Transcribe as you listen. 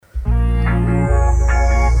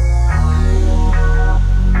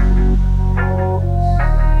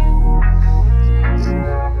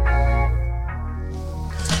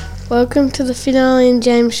Welcome to the Finale and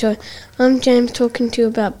James show. I'm James talking to you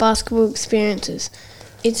about basketball experiences.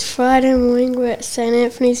 It's Friday morning, we're at St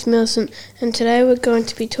Anthony's Millicent, and today we're going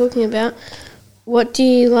to be talking about what do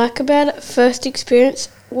you like about it, first experience,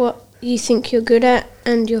 what you think you're good at,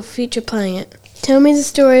 and your future playing it. Tell me the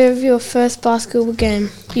story of your first basketball game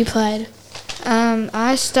you played.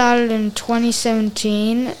 I started in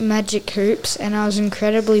 2017 Magic Hoops, and I was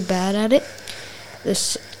incredibly bad at it.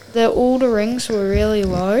 All the rings were really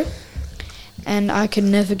low, and I could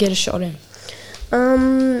never get a shot in.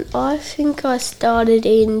 I think I started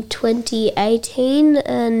in 2018,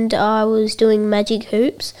 and I was doing Magic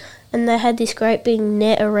Hoops, and they had this great big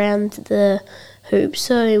net around the hoop,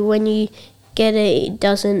 so when you get it, it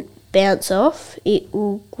doesn't bounce off, it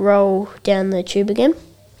will roll down the tube again.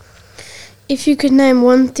 If you could name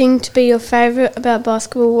one thing to be your favourite about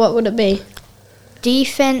basketball, what would it be?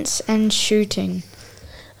 Defense and shooting.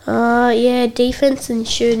 Defense and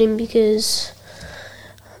shooting, because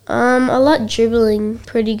I like dribbling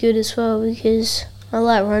pretty good as well, because I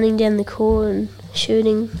like running down the court and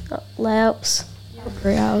shooting layups.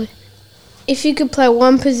 Really? If you could play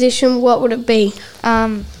one position, what would it be?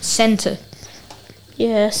 Centre.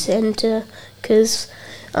 Yeah, centre, because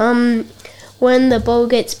when the ball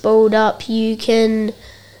gets balled up, you can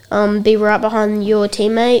be right behind your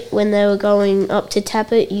teammate. When they were going up to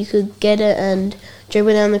tap it, you could get it and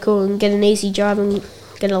dribble down the court and get an easy drive and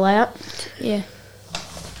get a layup. Yeah.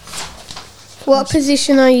 What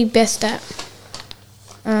position are you best at?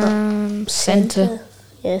 Centre.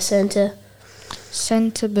 Yeah, centre.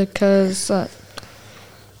 Centre because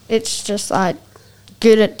it's just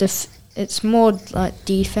good at it's more like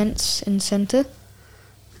defense in centre.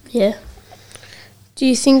 Yeah. Do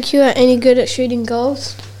you think you are any good at shooting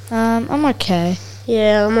goals? I'm okay.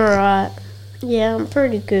 Yeah, I'm alright. Yeah, I'm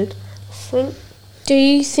pretty good, I think. Do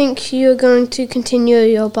you think you're going to continue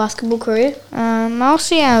your basketball career? I'll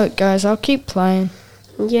see how it goes. I'll keep playing.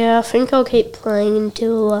 Yeah, I think I'll keep playing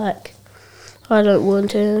until I don't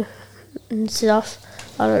want to and stuff.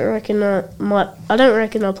 I don't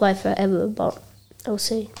reckon I'll play forever, but I'll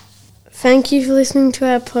see. Thank you for listening to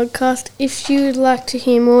our podcast. If you would like to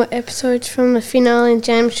hear more episodes from the Finale and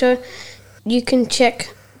James show, you can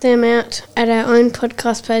check them out at our own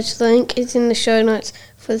podcast page. The link is in the show notes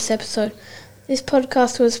for this episode. This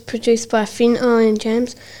podcast was produced by Finale and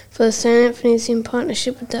James for the St Anthony's in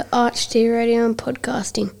partnership with the ArchD Radio and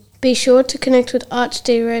Podcasting. Be sure to connect with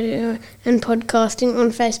ArchD Radio and Podcasting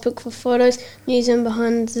on Facebook for photos, news and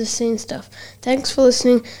behind the scenes stuff. Thanks for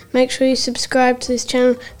listening. Make sure you subscribe to this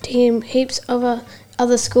channel to hear heaps of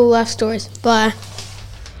other school life stories. Bye.